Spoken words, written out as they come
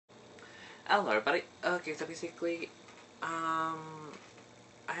Hello everybody. Okay, so basically, I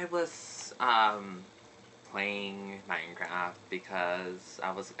was, playing Minecraft because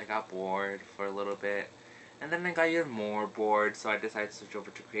I got bored for a little bit, and then I got even more bored, so I decided to switch over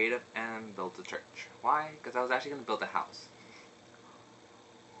to creative and build a church. Why? Because I was actually going to build a house.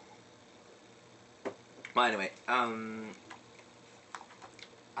 Well, anyway, I'm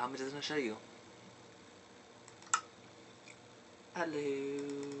just going to show you.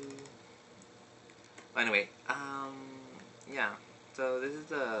 Hello. Anyway, yeah. So this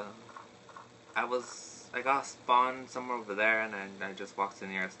is I got spawned somewhere over there, and I just walked to the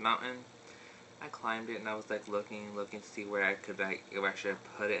nearest mountain. I climbed it, and I was like looking to see where I could if I should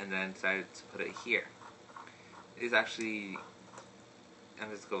put it, and then decided to put it here. It's actually,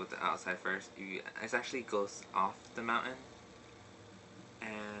 I'm just go with the outside first. It actually goes off the mountain,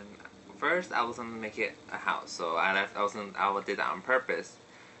 and first I was gonna make it a house, so I did that on purpose.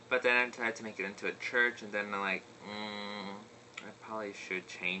 But then I tried to make it into a church, and then I'm like, I probably should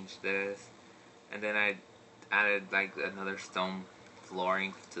change this. And then I added like another stone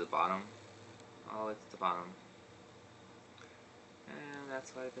flooring to the bottom. Oh, it's the bottom. And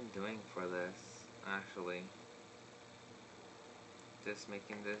that's what I've been doing for this, actually. Just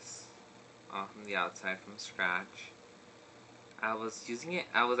making this from the outside from scratch. I was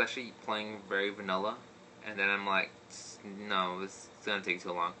actually playing very vanilla. And then I'm like, no, it's gonna take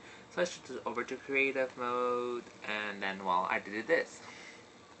too long. So I switched over to creative mode, and then, well, I did this.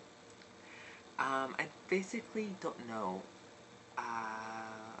 I basically don't know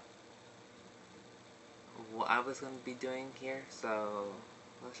what I was gonna be doing here, so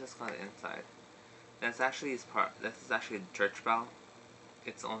let's just go inside. This is actually the church bell.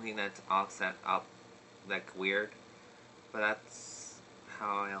 It's the only thing that's all set up like weird, but that's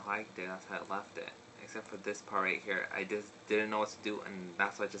how I liked it. That's how I left it. Except for this part right here, I just didn't know what to do, and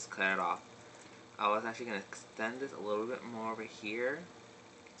that's why I just cut it off. I was actually gonna extend this a little bit more over here,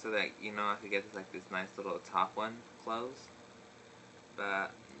 so that I could get this nice little top one closed.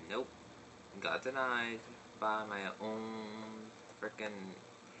 But nope, got denied by my own freaking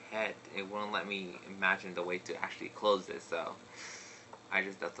head. It won't let me imagine the way to actually close this, so I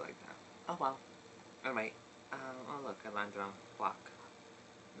just left it like that. Oh well. Alright. Oh look, I landed on a block.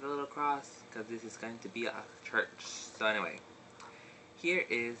 A little cross, because this is going to be a church. So anyway, here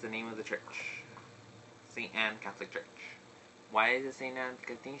is the name of the church. St. Anne Catholic Church. Why is it St. Anne?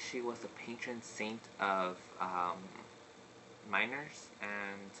 Because I think she was the patron saint of miners,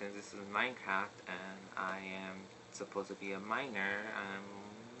 and since this is Minecraft and I am supposed to be a miner,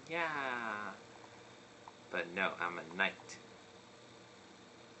 yeah. But no, I'm a knight.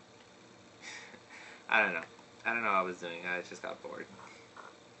 I don't know what I was doing. I just got bored.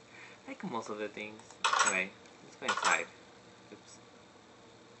 Like most of the things. Anyway, let's go inside. Oops.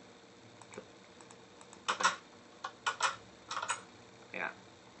 Okay. Yeah.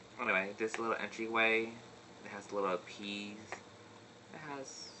 Anyway, this little entryway, it has little P's. It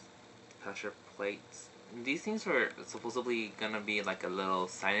has pressure plates. These things were supposedly gonna be like a little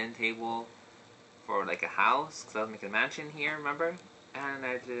sign-in table for like a house, because I was making a mansion here, remember? And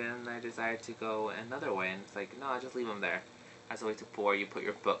I decided to go another way, and it's like, no, I'll just leave them there. As a way to you put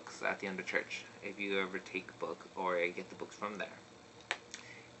your books at the end of church, if you ever take a book or get the books from there.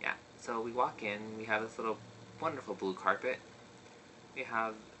 Yeah, so we walk in, we have this little wonderful blue carpet. We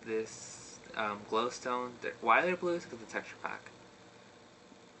have this glowstone. Why they're blue is because of the texture pack.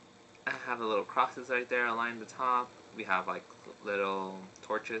 I have the little crosses right there aligned the top. We have like little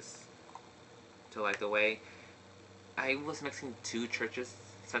torches to light the way. I was mixing two churches,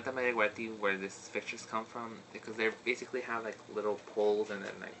 Santa Maria Guerti, where these fixtures come from, because they basically have like little poles and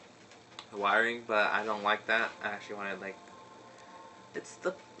then like the wiring, but I don't like that. I actually wanted like, it's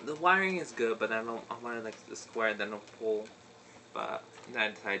the wiring is good, but I wanted like the square and then a pole. But then I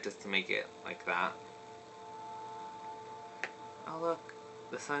decided just to make it like that. Oh look,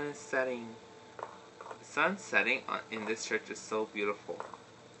 the sun is setting. The sun setting in this church is so beautiful.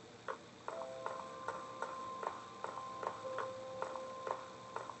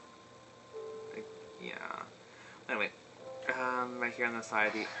 Yeah. Anyway, right here on the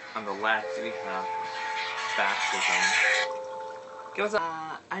side, on the left, we have baptism.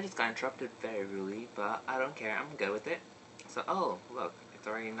 I just got interrupted very rudely, but I don't care. I'm good with it. So, oh, look, it's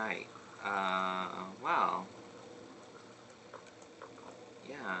already night. Wow.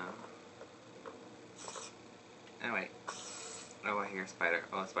 Yeah. Anyway. Oh, I hear a spider.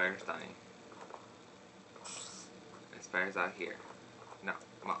 Oh, a spider's dying. The spider's out here. No,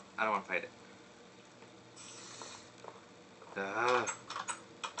 well, I don't want to fight it.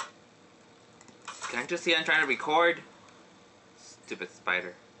 Can't you see I'm trying to record? Stupid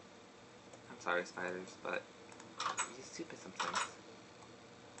spider. Sorry, spiders, but you're stupid sometimes.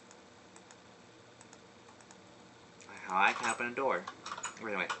 Like how I can open a door.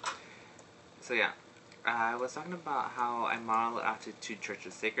 Anyway, so yeah, I was talking about how I modeled after two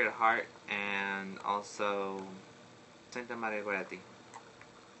churches, Sacred Heart and also Santa Maria Goretti.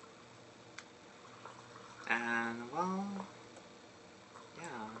 And well,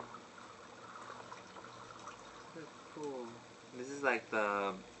 yeah, that's cool. This is like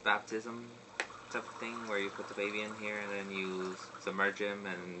the baptism type of thing where you put the baby in here and then you submerge him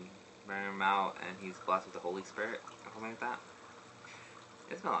and burn him out and he's blessed with the Holy Spirit or something like that.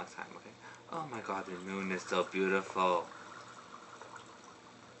 It's been a long time, okay? Oh my god, the moon is so beautiful.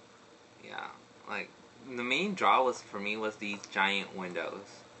 Yeah, like the main draw was for me was these giant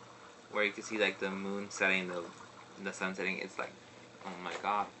windows where you could see like the moon setting, the sun setting. It's like, oh my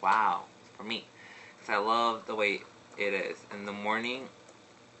god, wow, for me, because I love the way it is in the morning.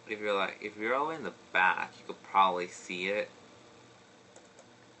 If you're all in the back, you could probably see it.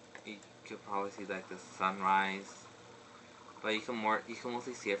 You could probably see like the sunrise, but you can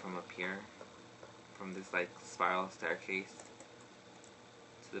mostly see it from up here, from this like spiral staircase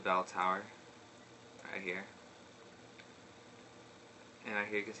to the bell tower, right here. And right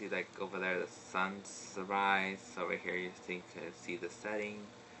here you can see like over there the sunrise. Over here you can see the setting.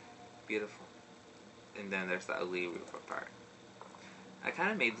 Beautiful. And then there's the ugly roof part. I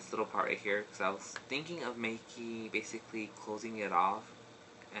kind of made this little part right here because I was thinking of basically closing it off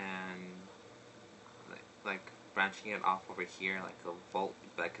and like branching it off over here like a bolt,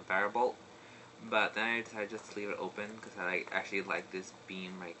 like a conveyor bolt. But then I decided just to leave it open because I actually like this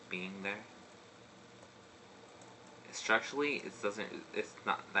beam right being there. Structurally, it's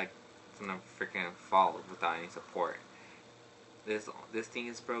not like it's gonna freaking fall without any support. This thing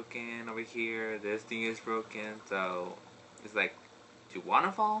is broken over here. This thing is broken. So it's like, do you want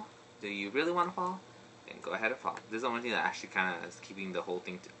to fall? Do you really want to fall? Then go ahead and fall. This is the only thing that actually kind of is keeping the whole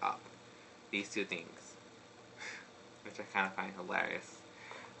thing up. These two things, which I kind of find hilarious.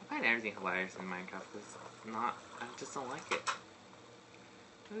 I find everything hilarious in Minecraft because I just don't like it.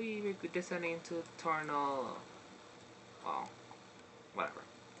 We're descending into a tornado. Well, whatever.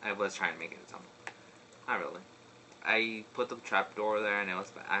 I was trying to make it a tunnel. Not really. I put the trapdoor there and it was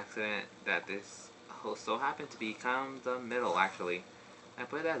by accident that this so happened to become the middle actually. I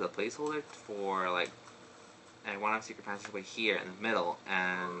put it as a placeholder for like, I want a secret passageway here in the middle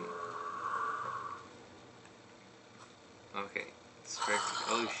and okay.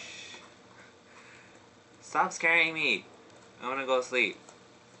 Oh stop scaring me. I wanna go to sleep.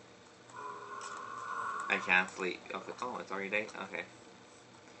 I can't sleep. Okay. Oh, it's already day? Okay.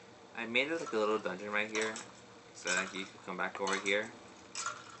 I made it like a little dungeon right here so that you can come back over here.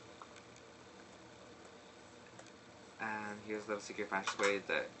 And here's the secret passageway.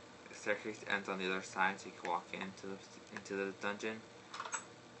 The staircase ends on the other side so you can walk into the dungeon.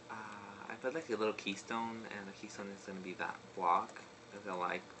 I put like a little keystone and the keystone is going to be that block. Because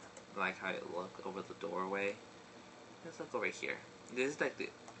I like how it looks over the doorway. Let's look over here.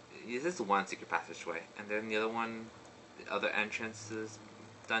 This is one secret passageway, and then the other one, the other entrances,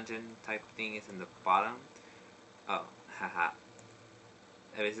 dungeon type thing is in the bottom. Oh, haha.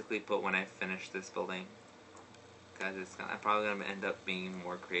 I basically put when I finish this building, because I'm probably gonna end up being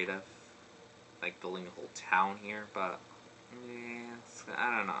more creative, like building a whole town here. But yeah,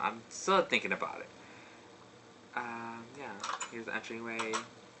 I don't know. I'm still thinking about it. Yeah. Here's the entryway.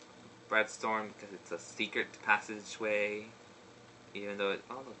 Breadstorm because it's a secret passageway. Even though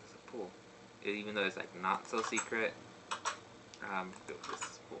oh look, there's a pool. Even though it's like not so secret.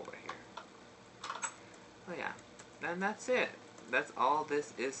 This pool right here. Oh yeah, then that's it. That's all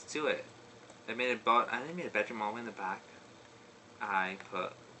this is to it. I made a bedroom all the way in the back. I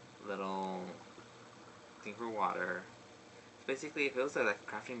put little thing for water. Basically, if it was like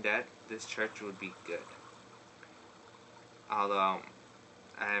Crafting Dead, this church would be good. Although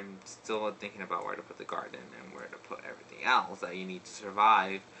I'm still thinking about where to put the garden and where to put everything else that you need to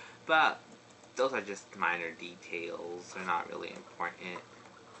survive. But those are just minor details. They're not really important.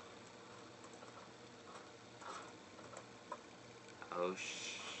 Oh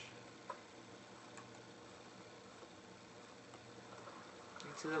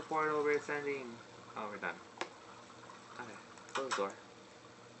into the portal we're ascending. Oh, we're done. Okay, close the door.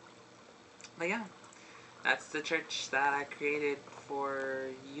 But yeah, that's the church that I created for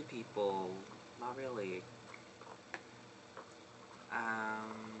you people. Not really.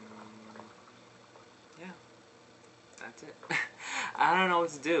 Yeah, that's it. I don't know what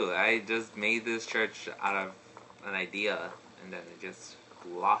to do. I just made this church out of an idea, and then it just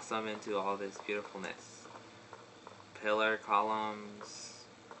blossomed into all this beautifulness. Pillar columns,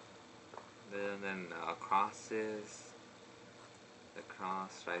 the and then crosses, the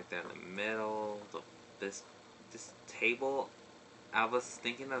cross right there in the middle. This table, I was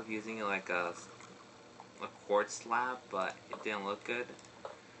thinking of using it like a quartz slab, but it didn't look good,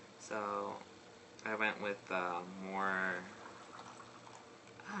 so I went with more,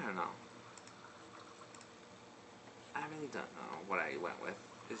 I don't know. I really don't know what I went with.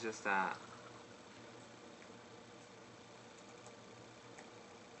 It's just that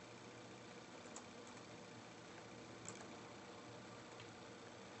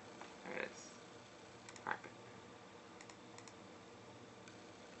there it is. Carpet.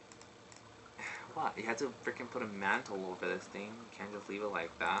 What? You had to freaking put a mantle over this thing. You can't just leave it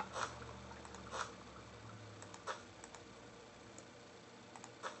like that.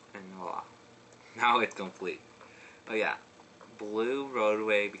 And voila. Now it's complete. Oh yeah. Blue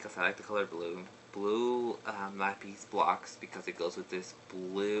roadway because I like the color blue. Blue lapis blocks because it goes with this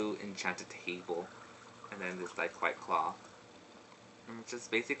blue enchanted table. And then this like white cloth. And just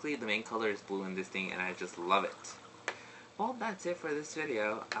basically the main color is blue in this thing and I just love it. Well, that's it for this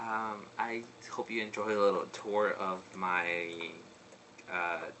video. I hope you enjoyed a little tour of my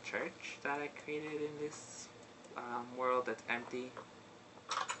church that I created in this world that's empty.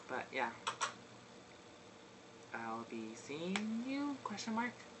 But yeah, I'll be seeing you, question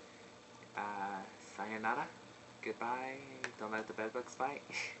mark. Sayonara, goodbye, don't let the bedbugs bite.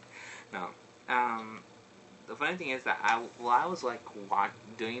 No, the funny thing is that while I was like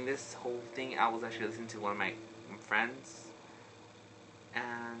doing this whole thing, I was actually listening to one of my friends,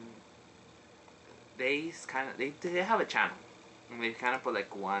 and they have a channel, and they kind of put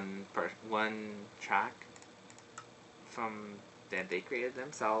like one track from that they created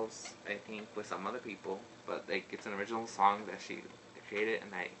themselves, I think, with some other people, but like it's an original song that she created,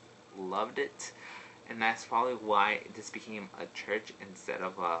 and I loved it, and that's probably why this became a church instead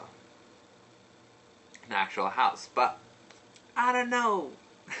of an actual house. But I don't know.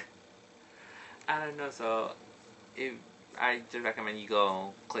 I don't know. So I just recommend you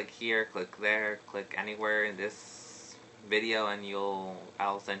go click here, click there, click anywhere in this video, and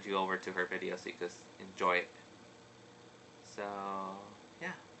I'll send you over to her video so you can enjoy it. So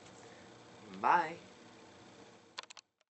yeah, bye.